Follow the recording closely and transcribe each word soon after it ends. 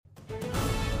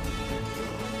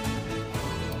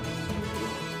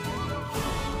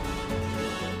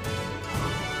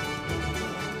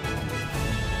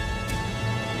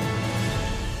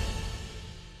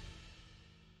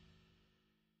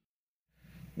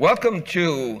Welcome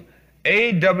to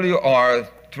AWR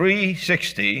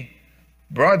 360,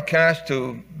 Broadcast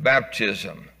to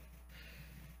Baptism.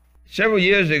 Several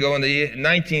years ago, in the year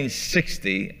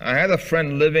 1960, I had a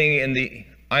friend living in the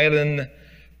island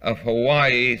of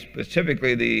Hawaii,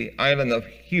 specifically the island of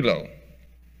Hilo.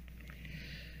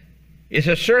 It's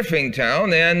a surfing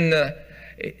town, and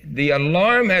the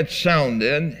alarm had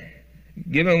sounded,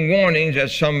 giving warnings that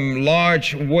some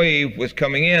large wave was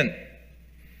coming in.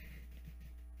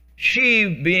 She,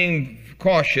 being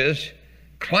cautious,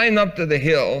 climbed up to the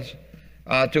hills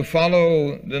to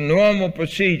follow the normal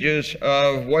procedures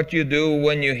of what you do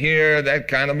when you hear that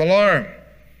kind of alarm.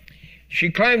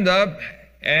 She climbed up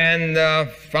and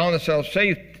found herself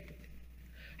safe.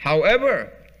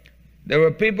 However, there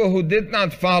were people who did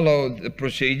not follow the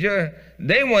procedure.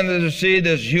 They wanted to see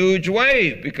this huge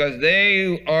wave because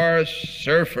they are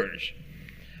surfers.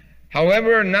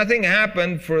 However, nothing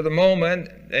happened for the moment.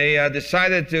 They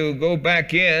decided to go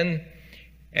back in,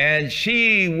 and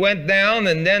she went down,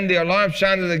 and then the alarm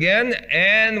sounded again,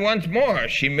 and once more.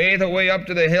 She made her way up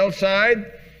to the hillside,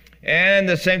 and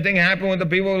the same thing happened with the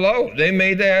people below. They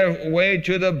made their way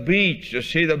to the beach to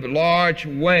see the large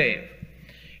wave.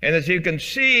 And as you can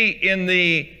see in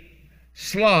the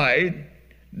slide,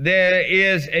 there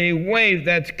is a wave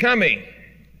that's coming.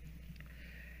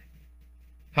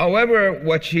 However,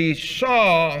 what she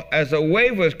saw as a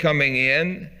wave was coming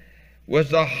in was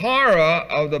the horror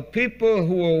of the people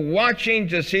who were watching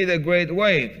to see the great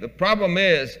wave. The problem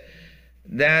is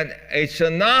that a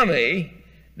tsunami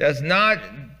does not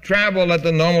travel at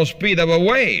the normal speed of a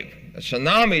wave. A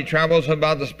tsunami travels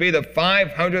about the speed of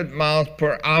 500 miles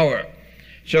per hour.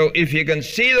 So if you can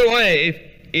see the wave,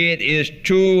 it is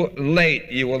too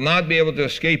late. You will not be able to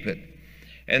escape it.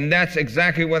 And that's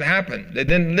exactly what happened. They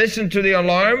didn't listen to the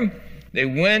alarm. They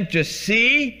went to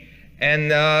sea, and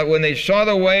when they saw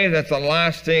the wave, that's the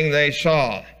last thing they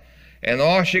saw. And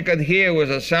all she could hear was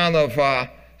a sound of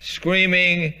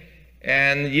screaming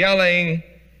and yelling,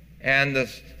 and the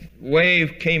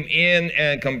wave came in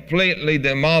and completely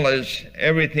demolished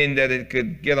everything that it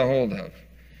could get a hold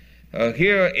of.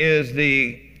 Here is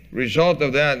the result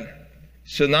of that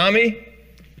tsunami.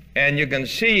 And you can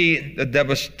see the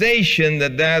devastation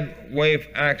that that wave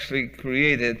actually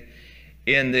created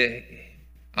in the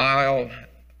Isle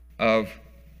of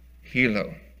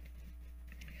Hilo.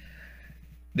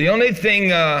 The only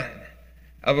thing of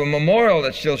a memorial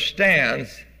that still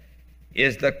stands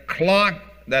is the clock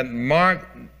that marked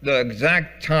the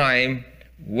exact time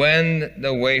when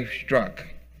the wave struck.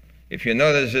 If you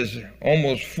notice, it's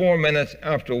almost 4 minutes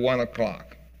after 1 o'clock.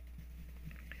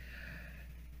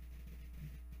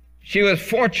 She was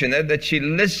fortunate that she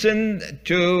listened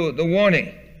to the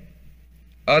warning.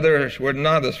 Others were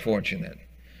not as fortunate.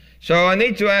 So I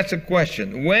need to ask a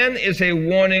question. When is a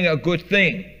warning a good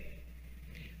thing?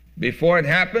 Before it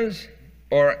happens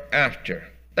or after?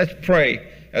 Let's pray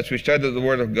as we study the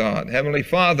Word of God. Heavenly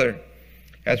Father,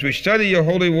 as we study your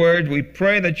holy word, we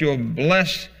pray that you'll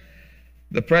bless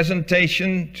the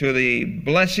presentation to the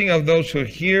blessing of those who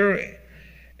hear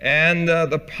and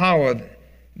the power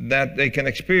that they can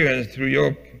experience through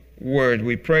your word.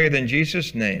 We pray it in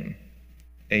Jesus' name.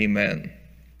 Amen.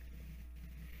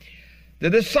 The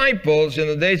disciples in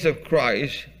the days of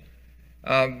Christ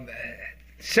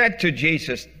said to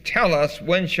Jesus, "Tell us,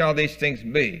 when shall these things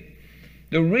be?"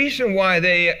 The reason why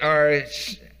they are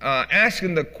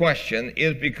asking the question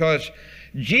is because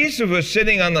Jesus was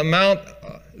sitting on the mount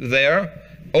there,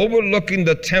 overlooking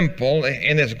the temple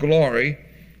in its glory,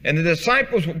 and the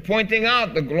disciples were pointing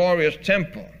out the glorious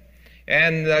temple.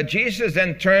 And Jesus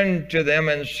then turned to them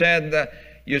and said,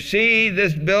 "You see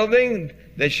this building?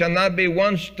 There shall not be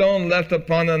one stone left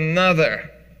upon another."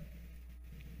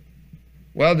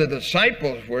 Well, the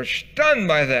disciples were stunned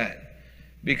by that,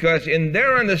 because in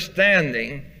their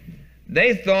understanding,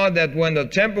 they thought that when the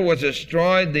temple was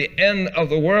destroyed, the end of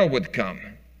the world would come.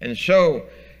 And so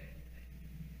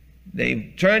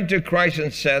they turned to Christ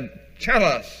and said, "Tell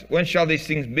us, when shall these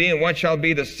things be, and what shall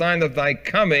be the sign of thy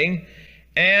coming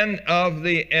and of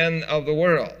the end of the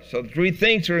world?" So 3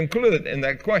 things are included in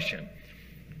that question.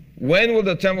 When will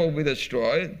the temple be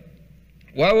destroyed?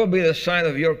 What will be the sign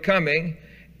of your coming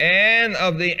and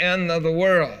of the end of the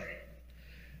world?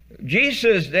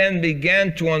 Jesus then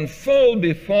began to unfold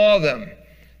before them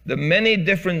the many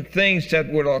different things that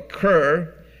would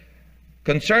occur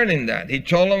concerning that. He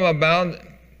told them about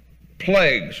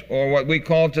plagues, or what we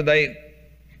call today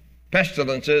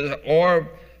pestilences, or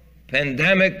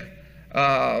pandemic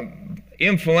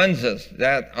influenzas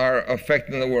that are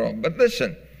affecting the world. But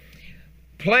listen,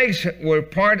 plagues were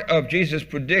part of Jesus'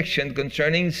 prediction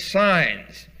concerning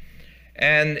signs.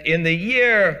 And in the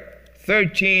year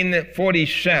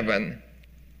 1347,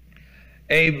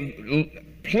 a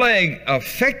plague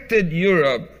affected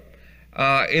Europe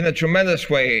in a tremendous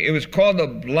way. It was called the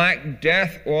Black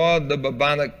Death or the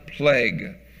bubonic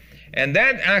plague. And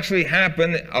that actually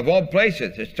happened, of all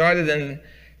places. It started in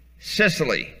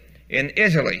Sicily, in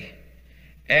Italy.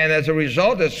 And as a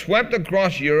result, it swept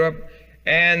across Europe,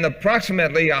 and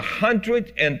approximately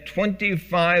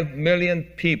 125 million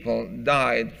people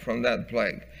died from that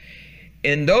plague.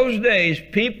 In those days,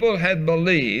 people had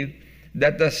believed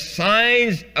that the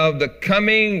signs of the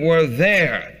coming were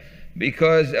there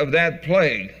because of that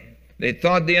plague. They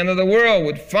thought the end of the world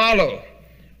would follow.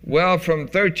 Well, from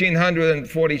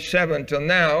 1347 till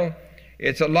now,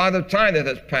 it's a lot of time that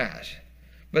has passed.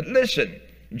 But listen,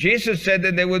 Jesus said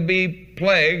that there would be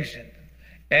plagues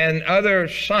and other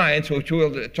signs, which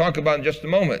we'll talk about in just a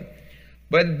moment.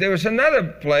 But there was another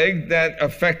plague that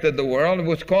affected the world. It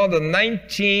was called the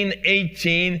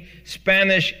 1918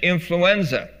 Spanish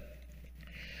influenza.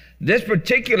 This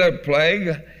particular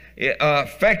plague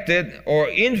affected or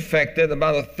infected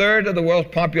about a third of the world's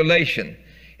population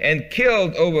and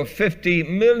killed over 50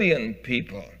 million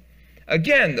people.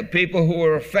 Again, the people who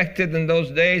were affected in those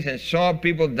days and saw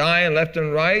people dying left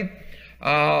and right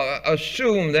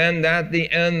assumed then that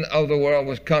the end of the world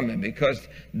was coming, because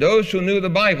those who knew the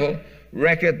Bible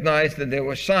recognized that there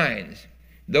were signs.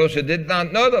 Those who did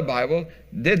not know the Bible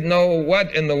didn't know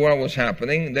what in the world was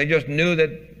happening. They just knew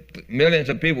that millions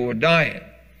of people were dying.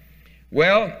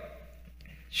 Well,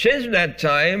 since that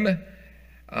time,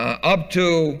 up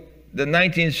to the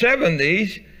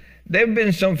 1970s, there have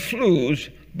been some flus,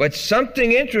 but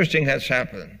something interesting has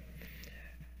happened.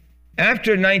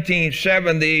 After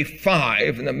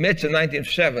 1975, in the midst of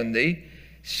 1970,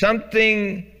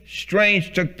 something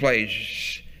strange took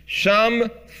place. Some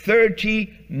 30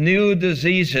 new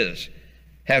diseases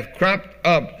have cropped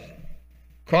up,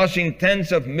 causing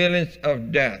tens of millions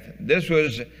of deaths. This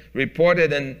was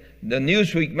reported in the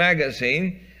Newsweek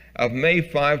magazine of May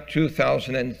 5,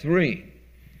 2003.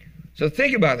 So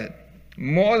think about it.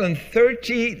 More than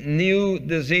 30 new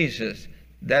diseases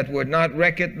that were not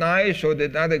recognized or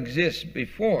did not exist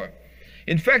before.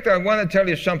 In fact, I want to tell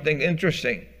you something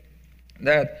interesting,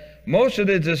 that most of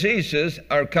the diseases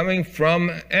are coming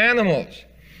from animals.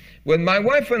 When my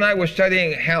wife and I were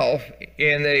studying health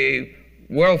in a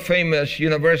world-famous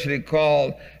university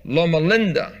called Loma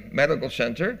Linda Medical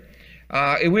Center,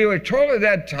 we were told at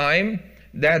that time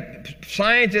that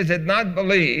scientists did not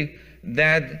believe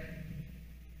that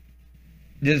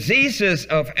diseases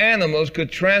of animals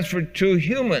could transfer to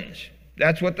humans.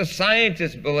 That's what the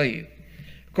scientists believed.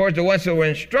 Of course, the ones that were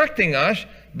instructing us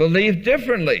believed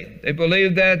differently. They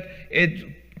believed that it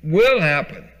will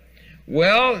happen.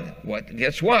 Well,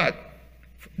 guess what?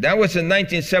 That was in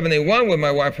 1971 when my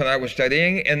wife and I were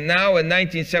studying, and now in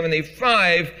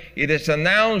 1975, it is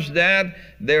announced that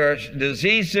there are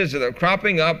diseases that are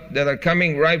cropping up that are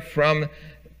coming right from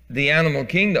the animal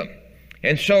kingdom.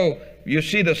 And so you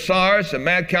see the SARS, the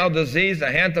mad cow disease, the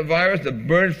hantavirus, the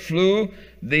bird flu,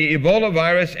 the Ebola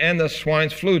virus, and the swine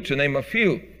flu, to name a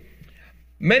few.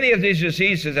 Many of these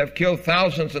diseases have killed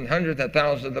thousands and hundreds of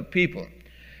thousands of people.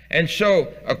 And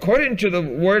so, according to the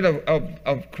word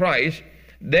of Christ,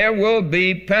 there will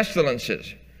be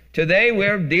pestilences. Today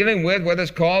we're dealing with what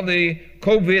is called the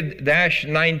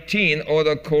COVID-19 or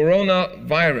the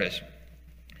coronavirus.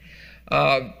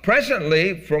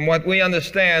 Presently, from what we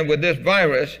understand with this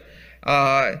virus,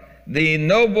 the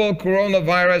novel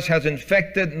coronavirus has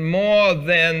infected more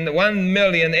than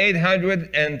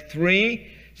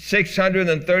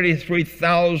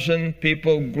 1,803,633,000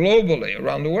 people globally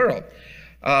around the world.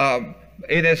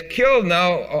 It has killed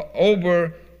now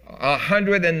over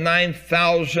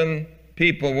 109,000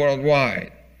 people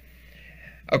worldwide.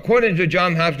 According to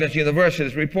Johns Hopkins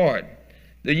University's report,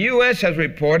 the U.S. has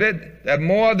reported that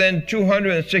more than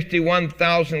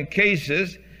 261,000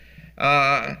 cases,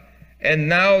 and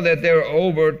now that there are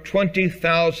over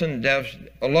 20,000 deaths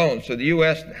alone. So the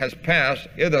U.S. has passed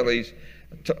Italy's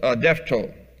death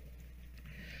toll.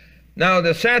 Now,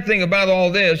 the sad thing about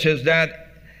all this is that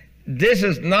this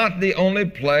is not the only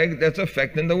plague that's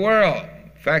affecting the world.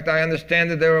 In fact, I understand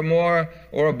that there are more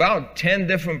or about 10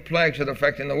 different plagues that are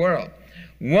affecting the world.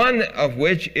 One of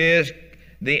which is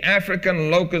the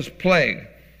African locust plague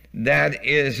that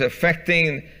is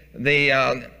affecting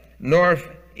the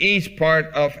northeast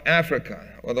part of Africa,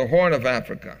 or the Horn of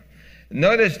Africa.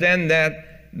 Notice then that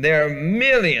there are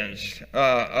millions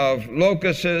of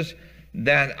locusts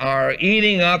that are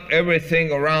eating up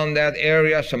everything around that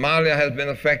area. Somalia has been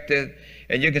affected.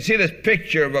 And you can see this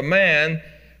picture of a man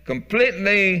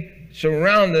completely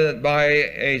surrounded by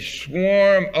a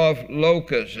swarm of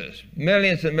locusts,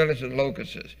 millions and millions of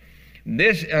locusts.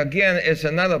 This, again, is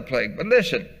another plague. But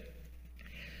listen,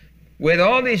 with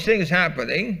all these things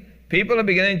happening, people are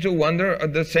beginning to wonder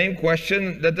the same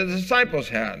question that the disciples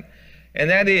had. And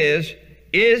that is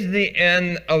the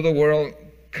end of the world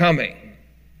coming?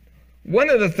 One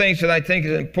of the things that I think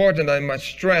is important, I must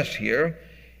stress here,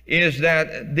 is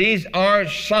that these are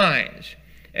signs.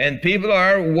 And people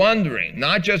are wondering,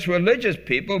 not just religious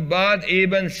people, but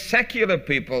even secular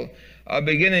people are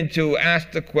beginning to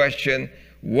ask the question,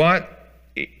 what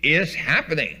is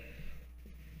happening?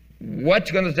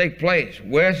 What's going to take place?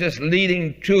 Where's this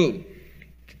leading to?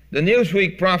 The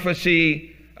Newsweek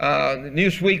prophecy,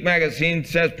 Newsweek magazine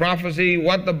says prophecy,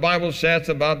 what the Bible says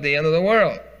about the end of the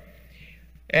world.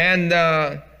 And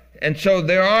so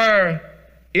there are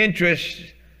interests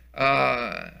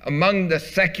among the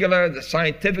secular, the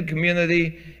scientific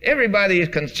community. Everybody is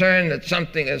concerned that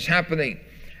something is happening.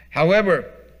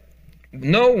 However,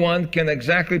 no one can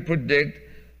exactly predict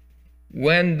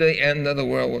when the end of the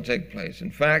world will take place.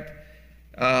 In fact,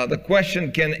 the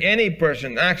question, can any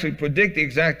person actually predict the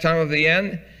exact time of the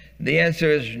end? The answer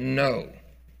is no.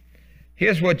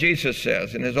 Here's what Jesus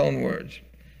says in his own words.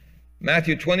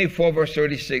 Matthew 24, verse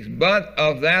 36, but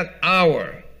of that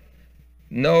hour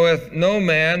knoweth no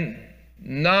man,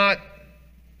 not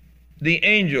the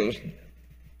angels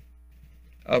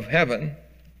of heaven,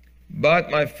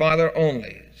 but my Father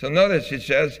only. So notice it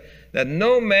says that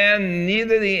no man,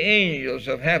 neither the angels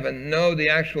of heaven, know the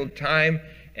actual time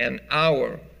and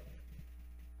hour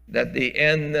that the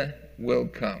end will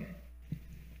come.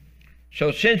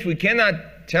 So since we cannot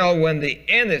tell when the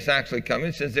end is actually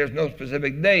coming, since there's no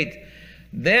specific date,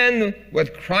 then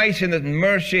what Christ in his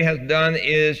mercy has done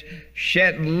is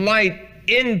shed light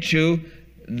into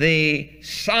the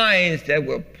signs that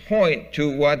will point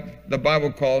to what the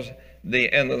Bible calls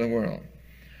the end of the world.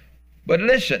 But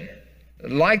listen,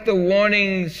 like the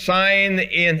warning sign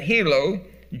in Hilo,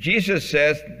 Jesus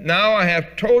says, now I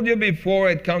have told you before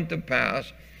it come to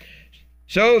pass,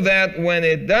 so that when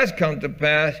it does come to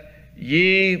pass,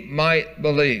 ye might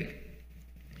believe.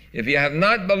 If you have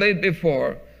not believed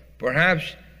before,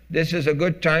 perhaps this is a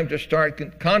good time to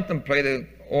start contemplating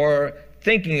or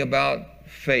thinking about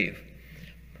faith.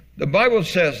 The Bible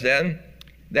says then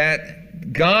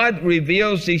that God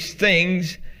reveals these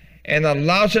things and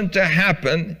allows them to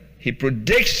happen. He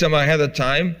predicts them ahead of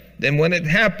time. Then when it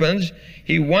happens,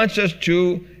 he wants us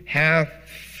to have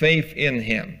faith in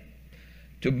him,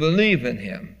 to believe in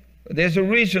him. There's a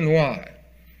reason why.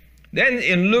 Then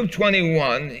in Luke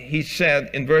 21, he said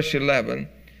in verse 11,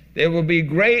 there will be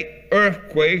great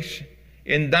earthquakes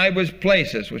in diverse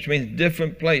places, which means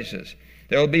different places.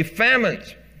 There will be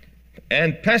famines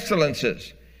and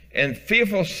pestilences and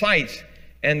fearful sights,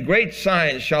 and great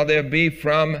signs shall there be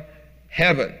from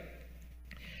heaven.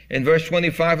 In verse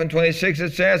 25 and 26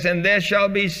 it says, and there shall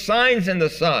be signs in the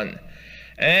sun,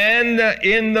 and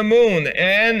in the moon,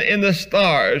 and in the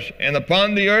stars, and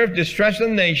upon the earth distress of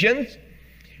nations,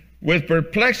 with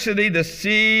perplexity the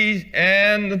seas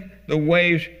and the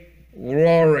waves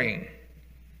roaring.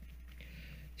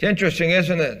 It's interesting,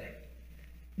 isn't it?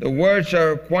 The words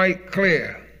are quite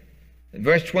clear. In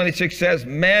verse 26 says,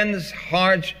 men's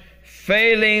hearts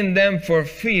failing them for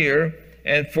fear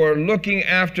and for looking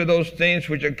after those things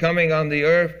which are coming on the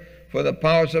earth, for the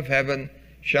powers of heaven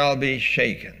shall be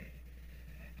shaken.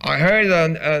 I heard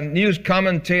a news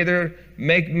commentator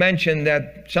make mention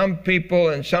that some people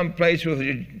in some places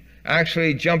were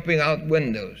actually jumping out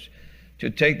windows to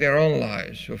take their own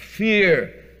lives for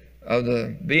fear of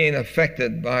being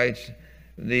affected by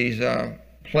these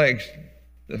plagues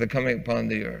that are coming upon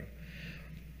the earth.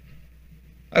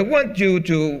 I want you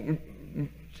to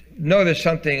notice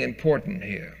something important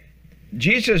here.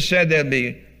 Jesus said there'd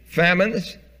be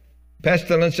famines,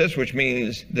 pestilences, which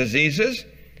means diseases,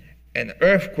 and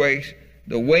earthquakes,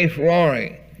 the waves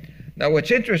roaring. Now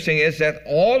what's interesting is that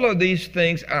all of these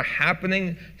things are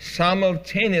happening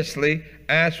simultaneously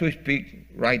as we speak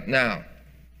right now.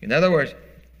 In other words,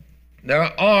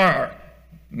 there are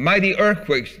mighty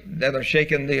earthquakes that are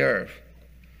shaking the earth.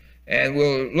 And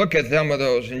we'll look at some of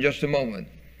those in just a moment.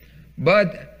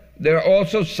 But there are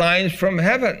also signs from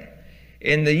heaven.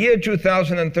 In the year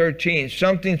 2013,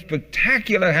 something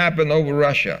spectacular happened over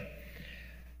Russia.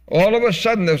 All of a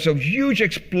sudden, there was a huge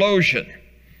explosion,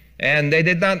 and they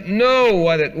did not know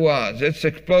what it was. This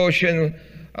explosion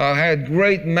had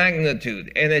great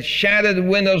magnitude, and it shattered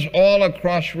windows all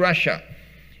across Russia.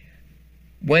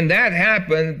 When that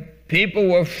happened, people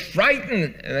were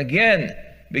frightened, and again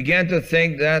began to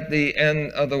think that the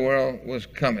end of the world was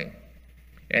coming.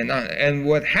 And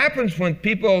what happens when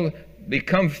people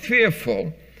become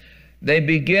fearful, they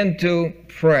begin to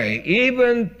pray.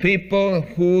 Even people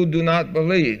who do not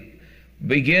believe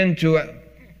begin to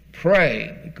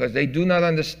pray because they do not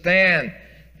understand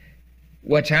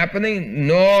what's happening,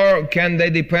 nor can they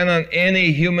depend on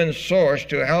any human source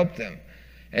to help them.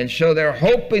 And so they're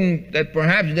hoping that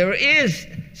perhaps there is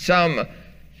some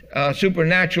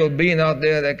supernatural being out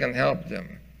there that can help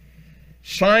them.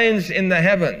 Signs in the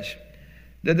heavens.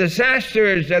 The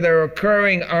disasters that are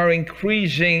occurring are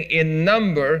increasing in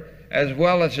number as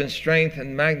well as in strength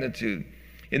and magnitude.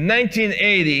 In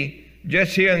 1980,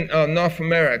 just here in North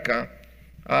America,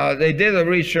 they did a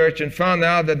research and found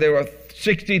out that there were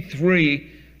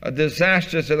 63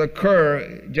 disasters that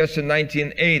occurred just in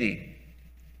 1980.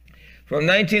 From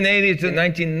 1980 to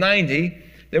 1990,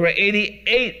 there were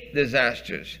 88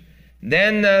 disasters.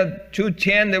 Then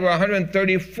 2010, there were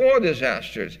 134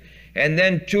 disasters. And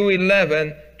then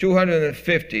 2011,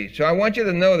 250. So I want you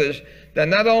to notice that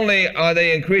not only are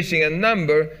they increasing in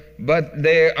number, but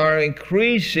they are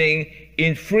increasing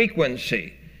in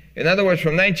frequency. In other words,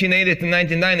 from 1980 to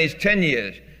 1990 is 10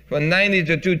 years. From 90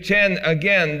 to 210,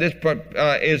 again, this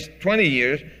is 20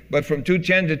 years, but from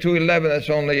 210 to 211, that's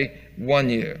only 1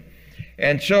 year.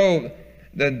 And so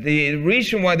the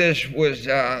reason why this was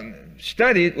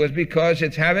studied was because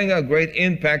it's having a great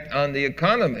impact on the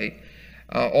economy.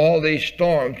 All these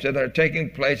storms that are taking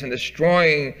place and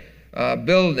destroying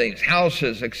buildings,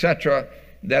 houses, etc.,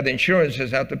 that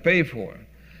insurances have to pay for.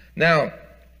 Now,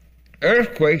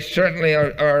 earthquakes certainly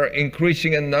are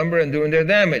increasing in number and doing their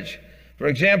damage. For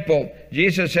example,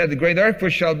 Jesus said, the great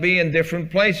earthquake shall be in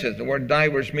different places. The word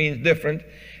diverse means different.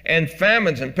 And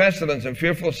famines and pestilence and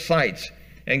fearful sights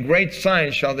and great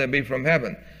signs shall there be from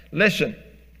heaven. Listen,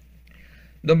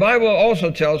 the Bible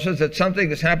also tells us that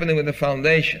something is happening with the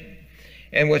foundation.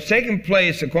 And what's taking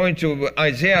place, according to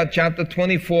Isaiah chapter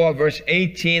 24, verse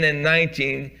 18 and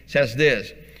 19, says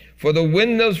this: for the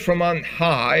windows from on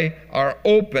high are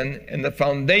open, and the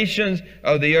foundations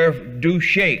of the earth do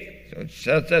shake. So it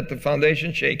says that the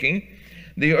foundation shaking.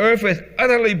 The earth is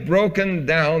utterly broken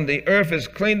down. The earth is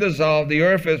clean dissolved. The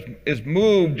earth is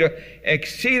moved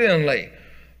exceedingly.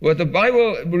 What the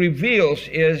Bible reveals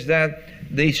is that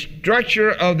the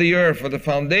structure of the earth, or the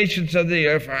foundations of the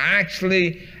earth, are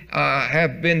actually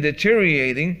have been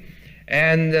deteriorating,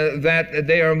 and that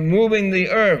they are moving the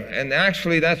earth. And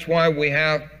actually, that's why we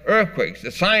have earthquakes.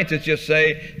 The scientists just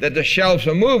say that the shelves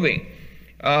are moving.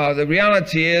 The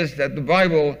reality is that the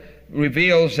Bible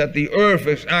reveals that the earth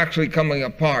is actually coming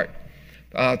apart.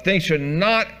 Things are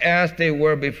not as they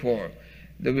were before.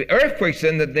 The earthquakes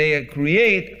then that they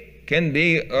create can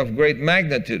be of great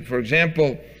magnitude. For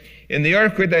example, in the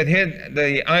earthquake that hit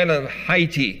the island of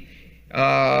Haiti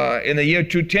in the year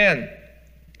 2010,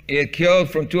 it killed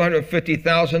from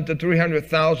 250,000 to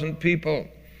 300,000 people.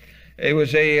 It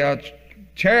was a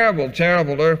terrible,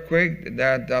 terrible earthquake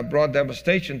that brought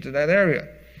devastation to that area.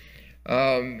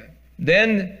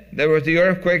 Then there was the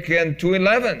earthquake in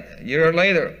 2011, a year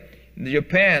later, in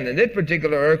Japan. And this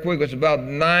particular earthquake was about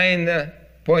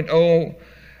 9.0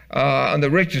 on the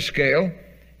Richter scale.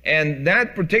 And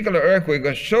that particular earthquake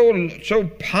was so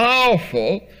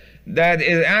powerful that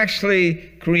it actually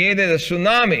created a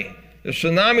tsunami. The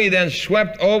tsunami then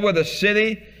swept over the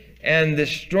city and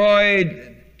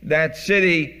destroyed that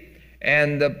city,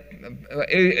 and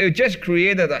it just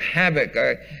created a havoc,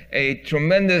 a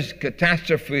tremendous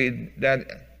catastrophe that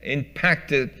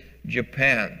impacted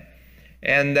Japan.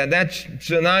 And that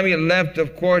tsunami left,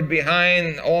 of course,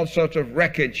 behind all sorts of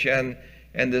wreckage and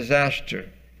disaster.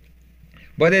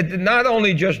 But it did not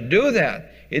only just do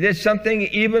that, it did something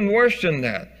even worse than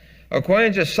that.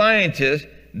 According to scientists,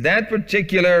 that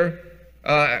particular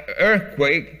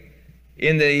earthquake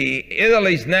in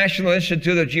Italy's National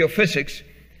Institute of Geophysics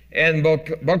and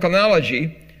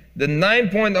Volcanology, the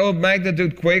 9.0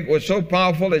 magnitude quake was so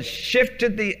powerful it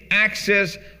shifted the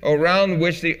axis around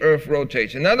which the earth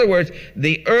rotates. In other words,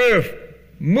 the earth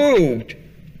moved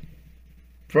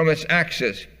from its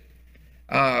axis.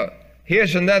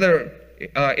 Here's another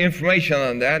information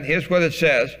on that. Here's what it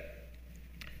says.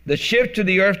 The shift to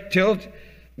the earth tilt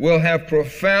will have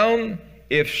profound,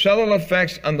 if subtle,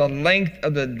 effects on the length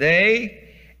of the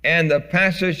day and the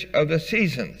passage of the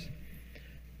seasons.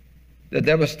 The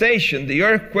devastation, the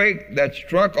earthquake that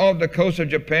struck off the coast of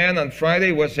Japan on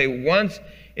Friday was a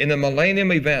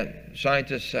once-in-a-millennium event,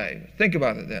 scientists say. Think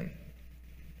about it then.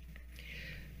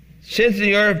 Since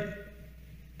the earth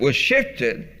was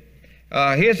shifted,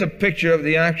 here's a picture of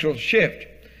the actual shift.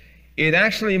 It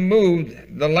actually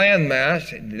moved the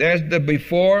landmass. There's the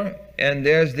before and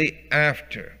there's the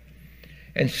after.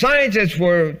 And scientists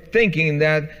were thinking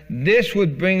that this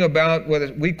would bring about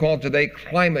what we call today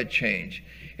climate change.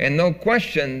 And no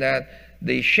question that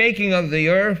the shaking of the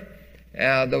earth,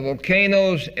 the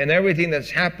volcanoes, and everything that's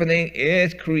happening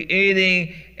is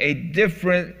creating a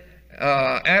different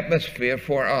atmosphere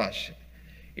for us.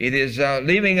 It is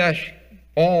leaving us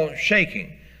all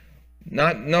shaking,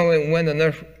 not knowing when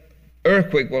an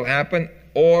earthquake will happen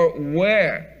or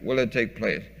where will it take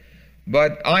place.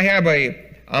 But I have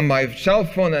on my cell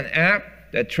phone an app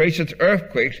that traces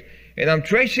earthquakes, and I'm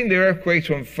tracing the earthquakes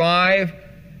from 5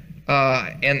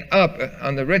 and up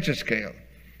on the Richter scale.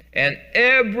 And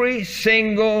every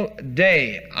single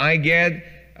day I get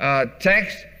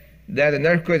text that an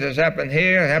earthquake has happened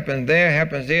here, happened there,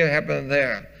 happens here, happened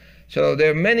there. So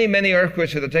there are many, many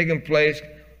earthquakes that are taking place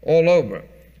all over.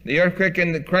 The earthquake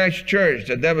in the Christchurch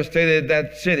that devastated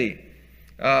that city.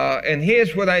 And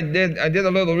here's what I did. I did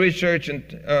a little research in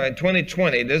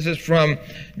 2020. This is from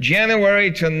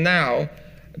January to now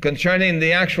concerning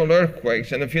the actual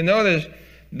earthquakes. And if you notice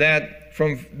that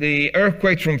from the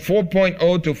earthquakes from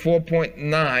 4.0 to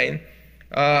 4.9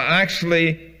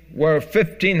 actually were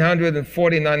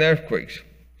 1,549 earthquakes.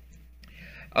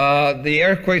 The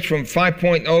earthquakes from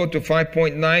 5.0 to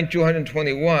 5.9,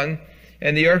 221.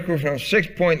 And the earthquake from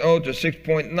 6.0 to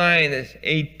 6.9 is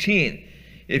 18.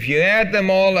 If you add them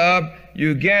all up,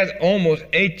 you get almost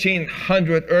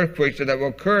 1,800 earthquakes that have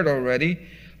occurred already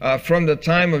from the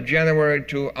time of January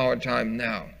to our time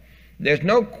now. There's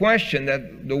no question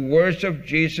that the words of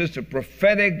Jesus, the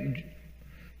prophetic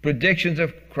predictions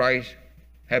of Christ,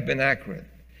 have been accurate.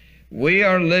 We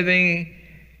are living,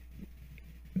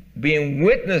 being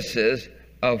witnesses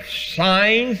of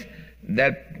signs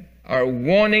that are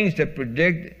warnings that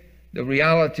predict the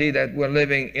reality that we're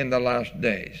living in the last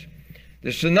days. The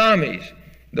tsunamis,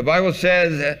 the Bible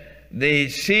says the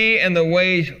sea and the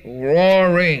waves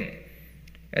roaring.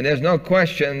 And there's no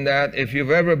question that if you've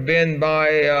ever been by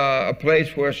a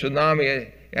place where a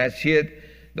tsunami has hit,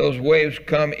 those waves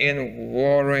come in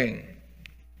roaring.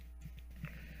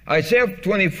 Isaiah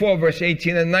 24, verse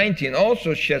 18 and 19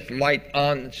 also sheds light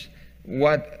on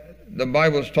what the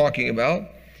Bible is talking about.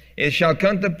 It shall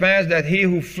come to pass that he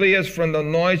who fleeth from the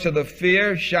noise of the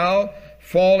fear shall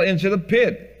fall into the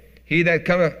pit. He that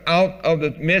cometh out of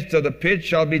the midst of the pit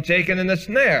shall be taken in a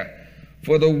snare.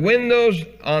 For the windows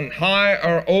on high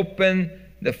are open,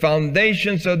 the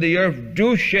foundations of the earth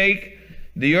do shake,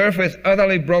 the earth is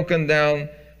utterly broken down,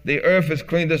 the earth is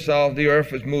clean dissolved, the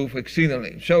earth is moved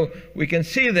exceedingly. So we can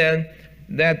see then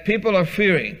that people are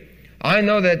fearing. I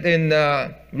know that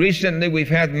recently we've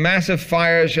had massive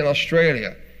fires in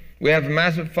Australia. We have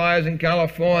massive fires in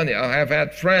California. I have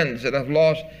had friends that have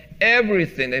lost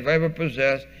everything they've ever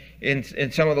possessed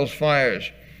in some of those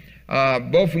fires,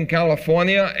 both in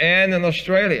California and in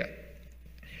Australia.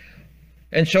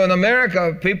 And so in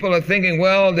America, people are thinking,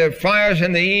 well, there are fires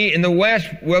in the West,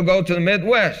 we'll go to the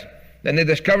Midwest. Then they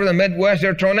discover the Midwest,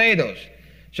 there are tornadoes.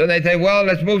 So they say, well,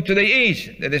 let's move to the East.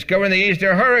 They discover in the East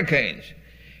there are hurricanes.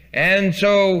 And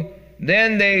so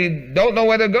then they don't know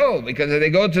where to go, because if they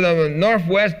go to the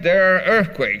Northwest, there are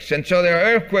earthquakes. And so there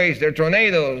are earthquakes, there are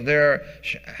tornadoes, there are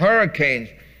hurricanes,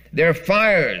 there are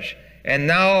fires. And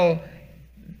now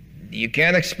you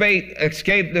can't escape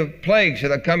the plagues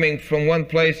that are coming from one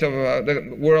place of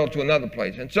the world to another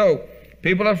place. And so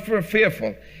people are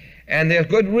fearful. And there's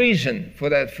good reason for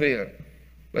that fear.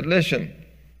 But listen,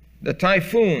 the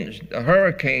typhoons, the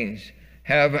hurricanes,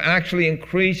 have actually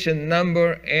increased in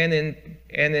number and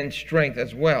in strength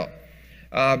as well.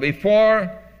 Before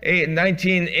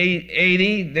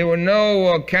 1980, there were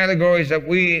no categories that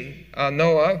we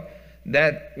know of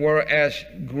that were as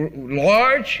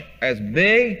large, as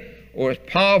big, or as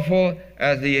powerful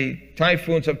as the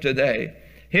typhoons of today.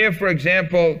 Here, for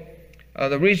example,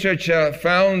 the research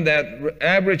found that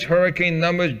average hurricane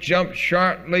numbers jumped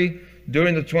sharply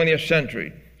during the 20th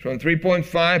century, from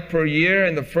 3.5 per year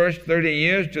in the first 30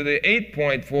 years to the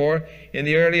 8.4 in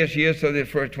the earliest years of the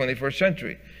first 21st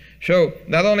century. So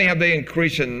not only have they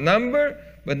increased in number,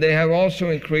 but they have also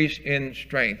increased in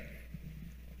strength.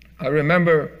 I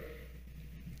remember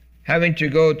having to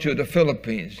go to the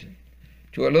Philippines,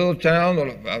 to a little town, or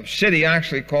a city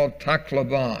actually called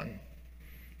Tacloban.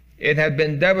 It had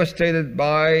been devastated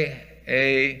by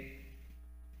a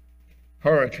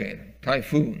hurricane,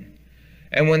 typhoon.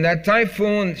 And when that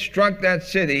typhoon struck that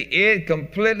city, it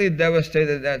completely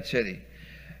devastated that city.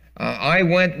 I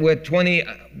went with 20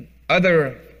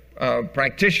 other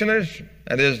practitioners,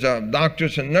 that is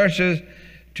doctors and nurses,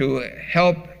 to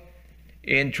help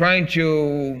in trying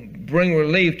to bring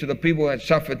relief to the people who had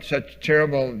suffered such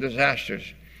terrible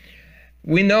disasters.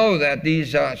 We know that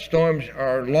these storms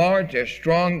are large, they're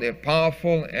strong, they're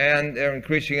powerful, and they're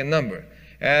increasing in number,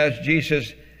 as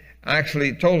Jesus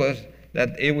actually told us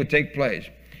that it would take place.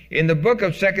 In the book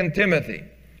of 2 Timothy,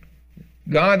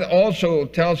 God also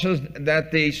tells us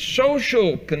that the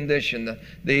social condition,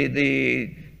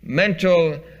 the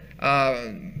mental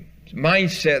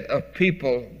mindset of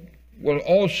people will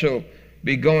also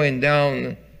be going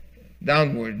downhill.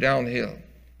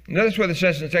 Notice what it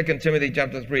says in 2 Timothy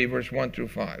chapter 3, verse 1 through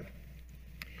 5.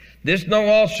 This know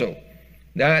also,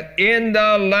 that in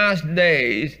the last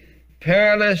days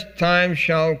perilous times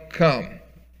shall come.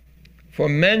 For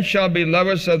men shall be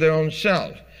lovers of their own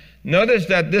selves. Notice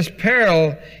that this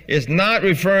peril is not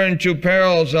referring to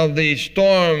perils of the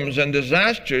storms and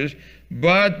disasters,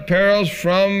 but perils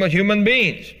from human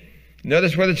beings.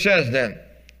 Notice what it says then.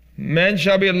 Men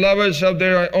shall be lovers of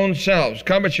their own selves,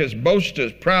 covetous,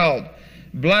 boasters, proud,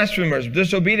 blasphemers,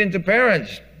 disobedient to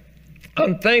parents,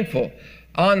 unthankful,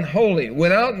 unholy,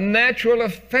 without natural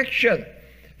affection,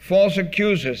 false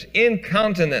accusers,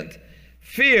 incontinent,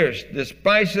 fierce,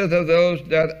 despisers of those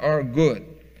that are good,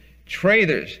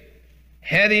 traitors,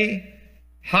 heady,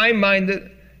 high-minded,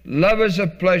 lovers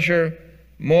of pleasure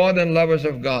more than lovers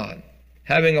of God,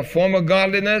 having a form of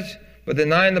godliness, but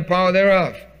denying the power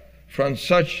thereof. From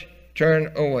such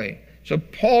turn away. So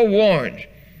Paul warned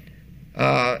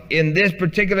in this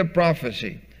particular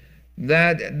prophecy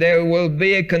that there will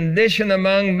be a condition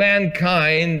among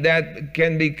mankind that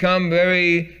can become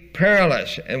very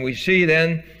perilous. And we see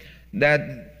then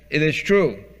that it is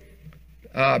true.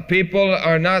 People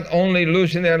are not only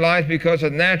losing their lives because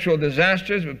of natural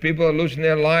disasters, but people are losing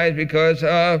their lives because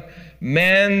of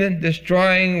men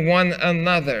destroying one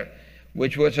another,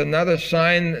 which was another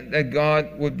sign that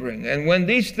God would bring. And when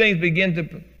these things begin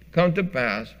to come to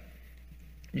pass,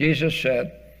 Jesus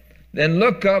said, then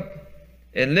look up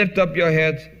and lift up your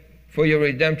heads, for your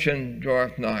redemption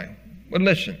draweth nigh. But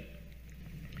listen,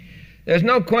 there's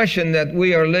no question that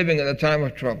we are living in a time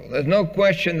of trouble. There's no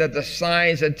question that the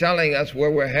signs are telling us where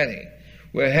we're heading.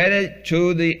 We're headed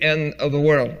to the end of the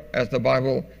world, as the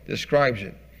Bible describes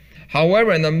it.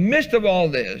 However, in the midst of all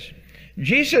this,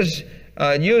 Jesus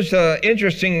used an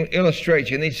interesting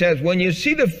illustration. He says, when you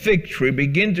see the fig tree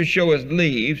begin to show its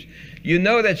leaves, you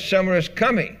know that summer is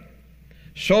coming.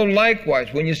 So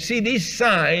likewise, when you see these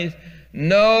signs,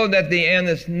 know that the end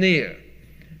is near.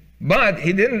 But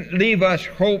he didn't leave us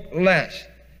hopeless.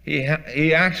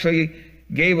 He actually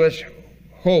gave us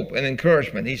hope and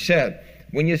encouragement. He said,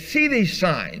 when you see these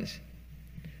signs,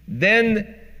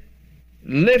 then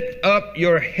lift up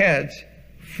your heads,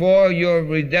 for your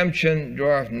redemption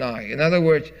draweth nigh. In other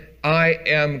words, I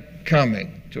am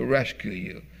coming to rescue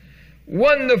you.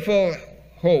 Wonderful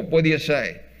hope. What do you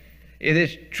say? It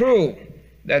is true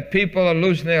that people are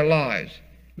losing their lives,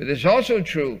 but it's also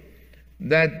true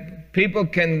that people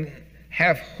can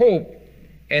have hope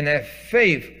and have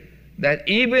faith that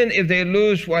even if they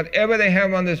lose whatever they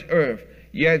have on this earth,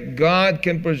 yet God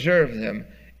can preserve them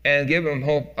and give them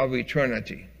hope of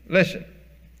eternity. Listen.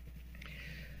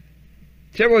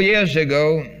 Several years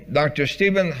ago, Dr.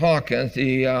 Stephen Hawking,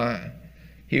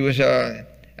 he was an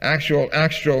actual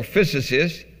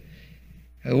astrophysicist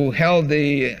who held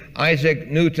the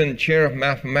Isaac Newton Chair of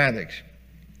Mathematics.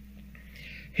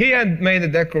 He had made a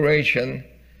declaration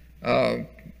that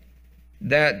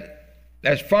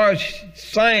as far as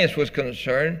science was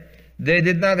concerned, they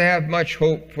did not have much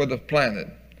hope for the planet.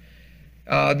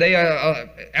 They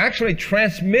actually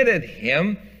transmitted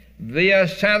him via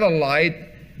satellite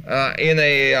in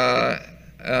a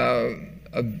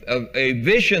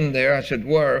vision there, as it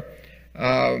were,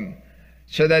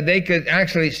 so that they could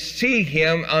actually see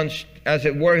him as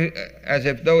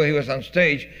if though he was on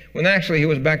stage, when actually he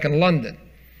was back in London.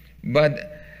 But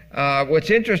what's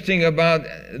interesting about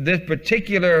this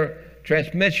particular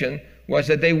transmission was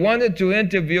that they wanted to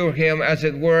interview him, as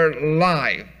it were,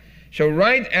 live. So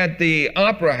right at the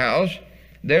Opera House,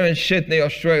 there in Sydney,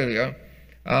 Australia,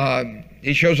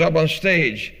 he shows up on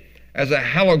stage as a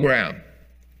hologram.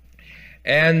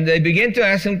 And they begin to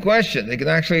ask him questions. They could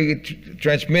actually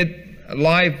transmit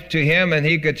live to him, and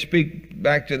he could speak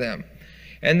back to them.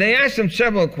 And they asked him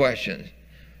several questions,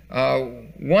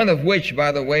 one of which,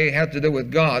 by the way, had to do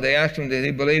with God. They asked him, did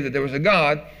he believe that there was a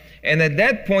God? And at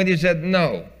that point, he said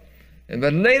no.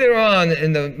 But later on,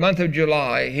 in the month of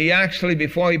July, he actually,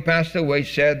 before he passed away,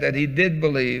 said that he did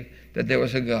believe that there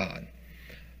was a God.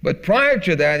 But prior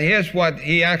to that, here's what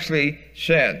he actually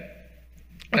said.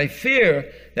 I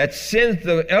fear that since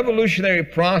the evolutionary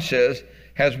process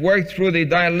has worked through the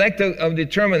dialectic of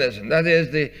determinism, that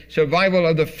is, the survival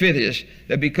of the fittest,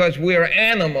 that because we are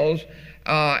animals,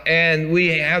 and we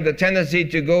have the tendency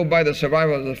to go by the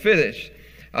survival of the fittest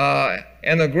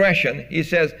and aggression. He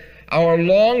says, our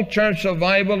long-term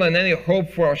survival and any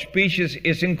hope for our species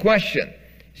is in question.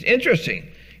 It's interesting,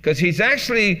 because he's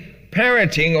actually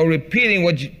parroting or repeating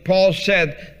what Paul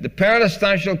said, the perilous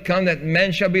time shall come that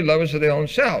men shall be lovers of their own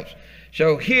selves.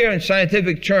 So here in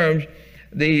scientific terms,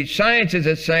 the scientists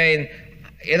are saying,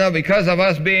 because of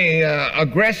us being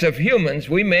aggressive humans,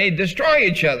 we may destroy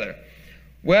each other.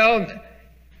 Well,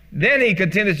 then he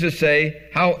continues to say,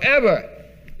 however,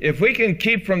 if we can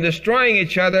keep from destroying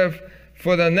each other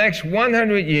for the next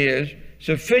 100 years,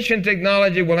 sufficient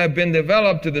technology will have been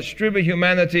developed to distribute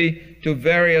humanity to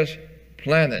various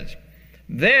planets.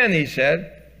 Then, he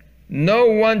said, no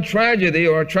one tragedy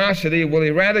or atrocity will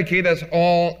eradicate us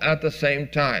all at the same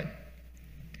time.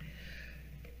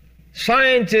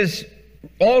 Scientists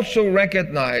also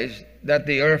recognize that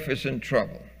the earth is in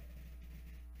trouble.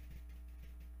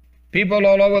 People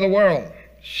all over the world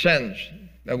sense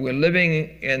that we're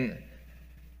living in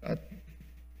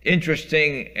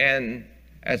interesting and,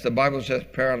 as the Bible says,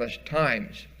 perilous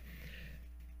times.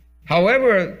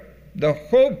 However, the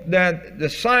hope that the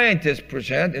scientists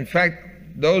present, in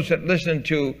fact, those that listen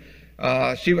to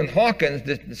Stephen Hawking,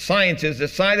 the scientists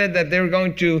decided that they were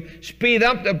going to speed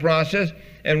up the process,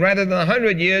 and rather than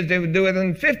 100 years, they would do it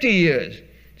in 50 years.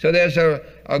 So there's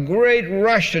a great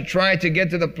rush to try to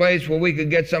get to the place where we could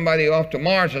get somebody off to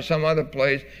Mars or some other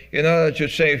place in order to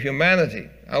save humanity.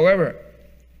 However,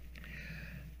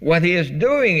 what he is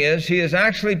doing is he is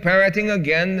actually parroting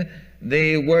again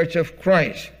the words of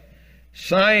Christ.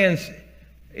 Science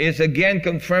is again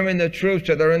confirming the truths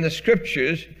that are in the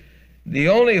Scriptures. The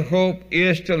only hope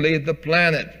is to leave the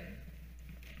planet.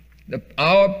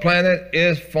 Our planet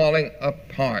is falling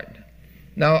apart.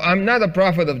 Now, I'm not a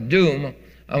prophet of doom.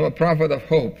 I'm a prophet of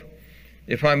hope,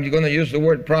 if I'm going to use the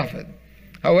word prophet.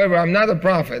 However, I'm not a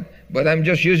prophet, but I'm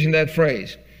just using that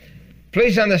phrase.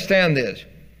 Please understand this,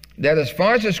 that as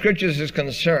far as the Scriptures is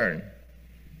concerned,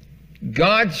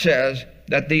 God says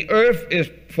that the earth is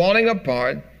falling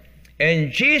apart,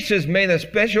 and Jesus made a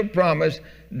special promise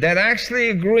that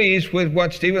actually agrees with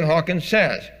what Stephen Hawking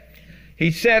says.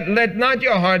 He said, let not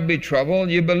your heart be troubled.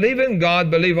 You believe in God,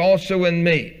 believe also in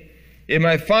me. In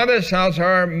my Father's house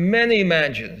are many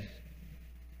mansions.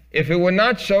 If it were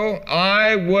not so,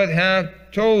 I would have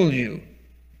told you.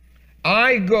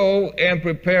 I go and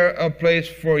prepare a place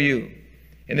for you.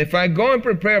 And if I go and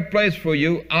prepare a place for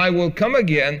you, I will come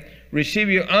again, receive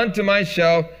you unto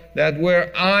myself, that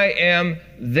where I am,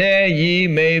 there ye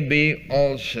may be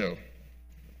also.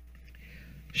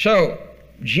 So,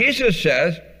 Jesus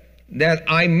says that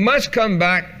I must come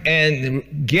back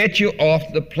and get you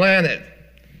off the planet.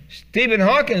 Stephen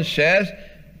Hawking says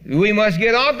we must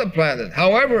get off the planet.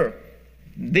 However,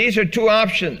 these are two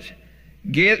options.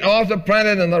 Get off the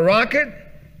planet in the rocket,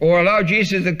 or allow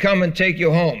Jesus to come and take you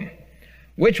home.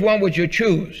 Which one would you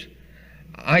choose?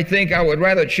 I think I would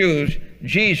rather choose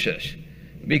Jesus,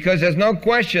 because there's no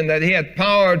question that he had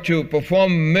power to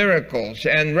perform miracles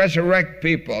and resurrect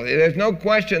people. There's no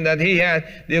question that he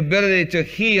had the ability to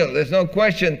heal. There's no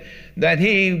question that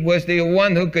he was the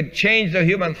one who could change the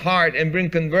human heart and bring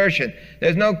conversion.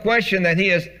 There's no question that he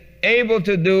is able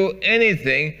to do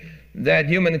anything that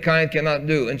humankind cannot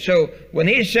do. And so when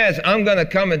he says, I'm going to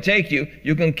come and take you,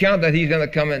 you can count that he's going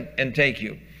to come and take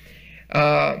you.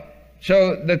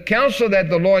 So the counsel that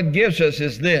the Lord gives us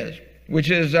is this, which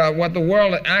is what the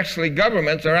world actually,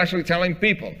 governments are actually telling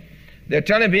people. They're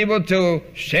telling people to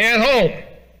stay at home.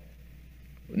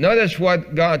 Notice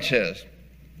what God says.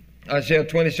 Isaiah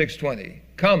 26:20.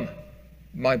 Come,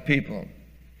 my people,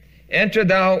 enter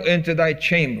thou into thy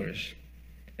chambers,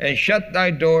 and shut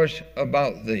thy doors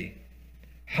about thee.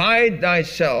 Hide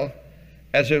thyself,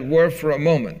 as it were, for a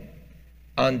moment,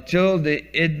 until the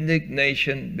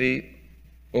indignation be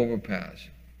overpassed.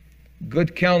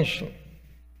 Good counsel.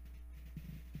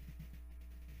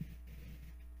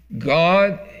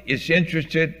 God is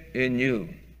interested in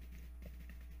you.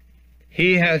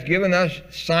 He has given us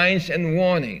signs and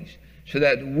warnings so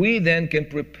that we then can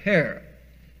prepare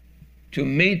to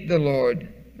meet the Lord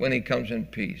when he comes in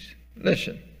peace.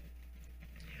 Listen,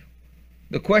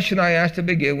 the question I asked to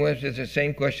begin with is the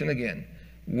same question again.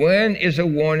 When is a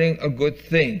warning a good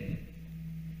thing?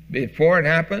 Before it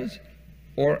happens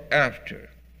or after?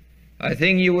 I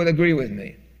think you would agree with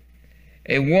me.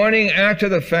 A warning after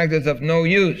the fact is of no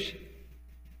use.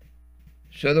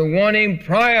 So the warning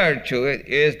prior to it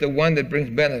is the one that brings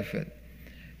benefit.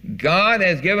 God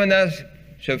has given us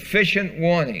sufficient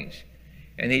warnings,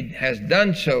 and he has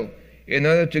done so in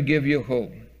order to give you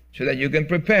hope, so that you can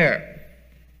prepare.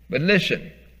 But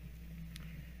listen,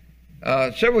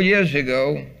 several years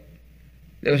ago,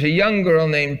 There was a young girl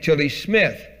named Tilly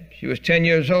Smith. She was 10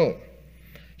 years old.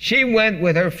 She went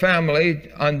with her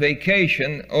family on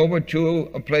vacation over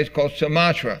to a place called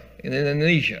Sumatra in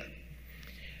Indonesia.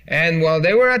 And while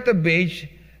they were at the beach,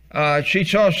 she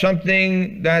saw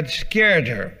something that scared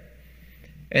her.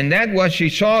 And that was, she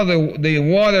saw the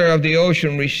water of the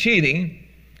ocean receding,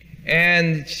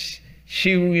 and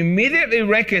she immediately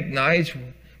recognized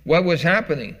what was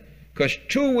happening. Because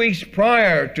 2 weeks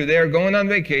prior to their going on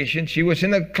vacation, she was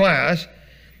in a class,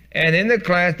 and in the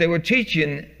class they were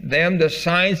teaching them the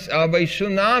signs of a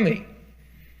tsunami.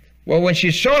 Well, when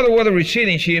she saw the water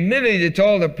receding, she immediately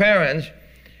told the parents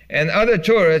and other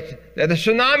tourists that the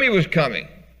tsunami was coming.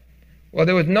 Well,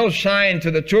 there was no sign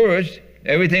to the tourists.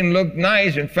 Everything looked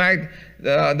nice. In fact,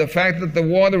 the fact that the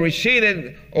water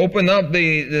receded opened up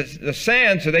the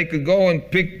sand so they could go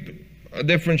and pick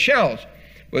different shells.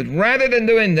 But rather than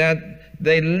doing that,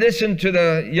 they listened to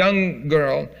the young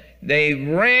girl. They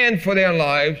ran for their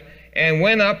lives and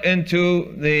went up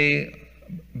into the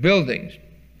buildings.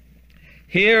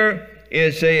 Here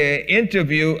is an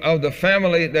interview of the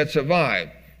family that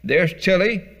survived. There's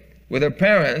Tilly with her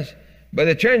parents, but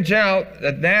it turns out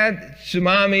that that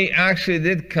tsunami actually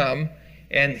did come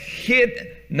and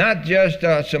hit not just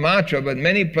Sumatra, but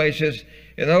many places,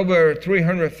 and over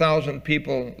 300,000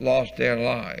 people lost their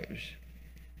lives.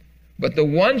 But the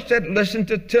ones that listened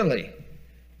to Tilly,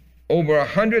 over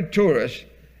 100 tourists,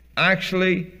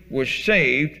 actually were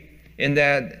saved in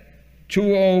that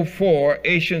 2004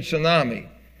 Asian tsunami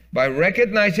by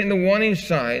recognizing the warning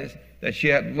signs that she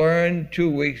had learned 2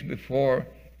 weeks before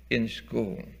in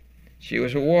school. She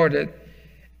was awarded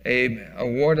an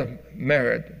award of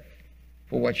merit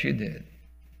for what she did.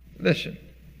 Listen,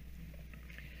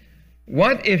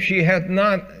 what if she had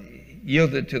not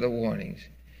yielded to the warnings?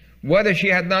 What if she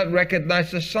had not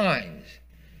recognized the signs?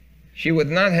 She would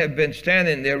not have been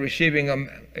standing there receiving an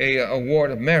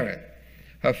award of merit.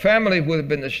 Her family would have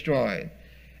been destroyed,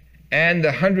 and the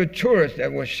 100 tourists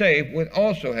that were saved would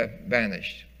also have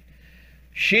vanished.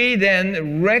 She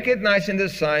then, recognizing the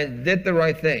signs, did the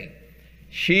right thing.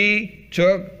 She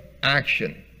took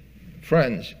action.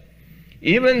 Friends,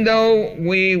 even though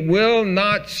we will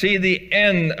not see the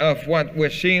end of what we're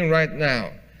seeing right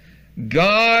now,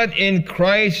 God in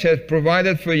Christ has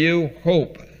provided for you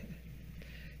hope.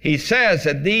 He says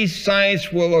that these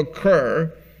signs will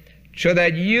occur so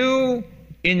that you,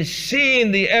 in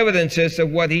seeing the evidences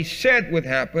of what He said would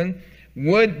happen,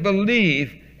 would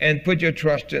believe and put your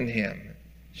trust in Him.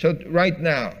 So right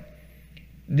now,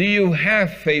 do you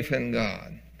have faith in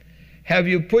God? Have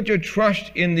you put your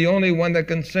trust in the only one that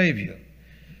can save you?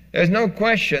 There's no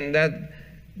question that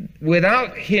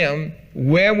without Him,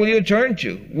 where will you turn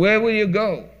to? Where will you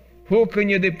go? Who can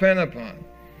you depend upon?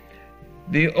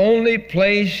 The only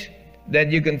place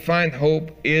that you can find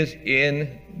hope is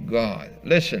in God.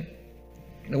 Listen,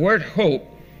 the word hope,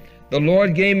 the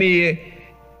Lord gave me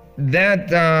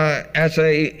that as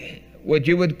a what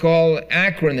you would call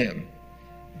acronym.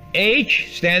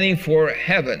 H standing for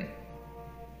heaven,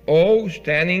 O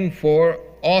standing for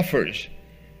offers,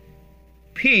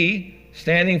 P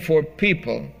standing for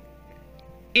people,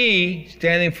 E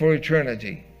standing for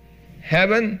eternity.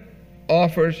 Heaven,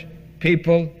 offers,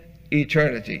 people,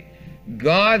 eternity.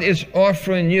 God is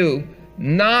offering you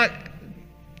not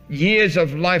years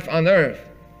of life on earth.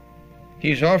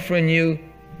 He's offering you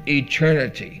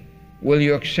eternity. Will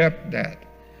you accept that?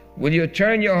 Will you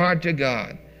turn your heart to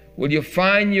God? Will you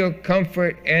find your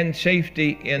comfort and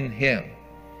safety in Him?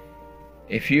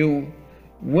 If you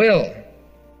will,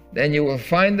 then you will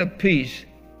find the peace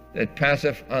that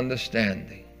passeth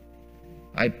understanding.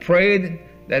 I prayed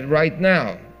that right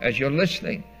now, as you're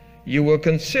listening, you will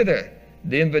consider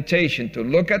the invitation to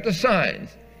look at the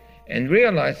signs and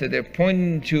realize that they're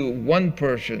pointing to one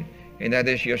person, and that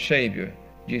is your Savior,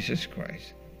 Jesus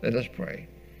Christ. Let us pray.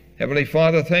 Heavenly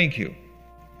Father, thank you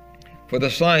for the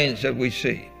signs that we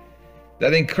see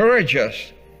that encourage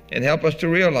us and help us to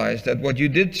realize that what you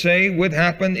did say would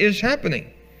happen is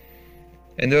happening.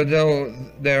 And though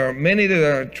there are many that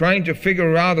are trying to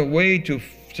figure out a way to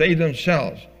save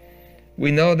themselves,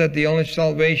 we know that the only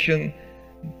salvation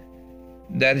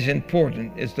that is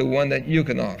important is the one that you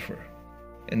can offer,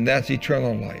 and that's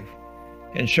eternal life.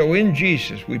 And so in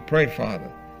Jesus we pray,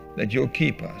 Father, that you'll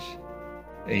keep us.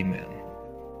 Amen.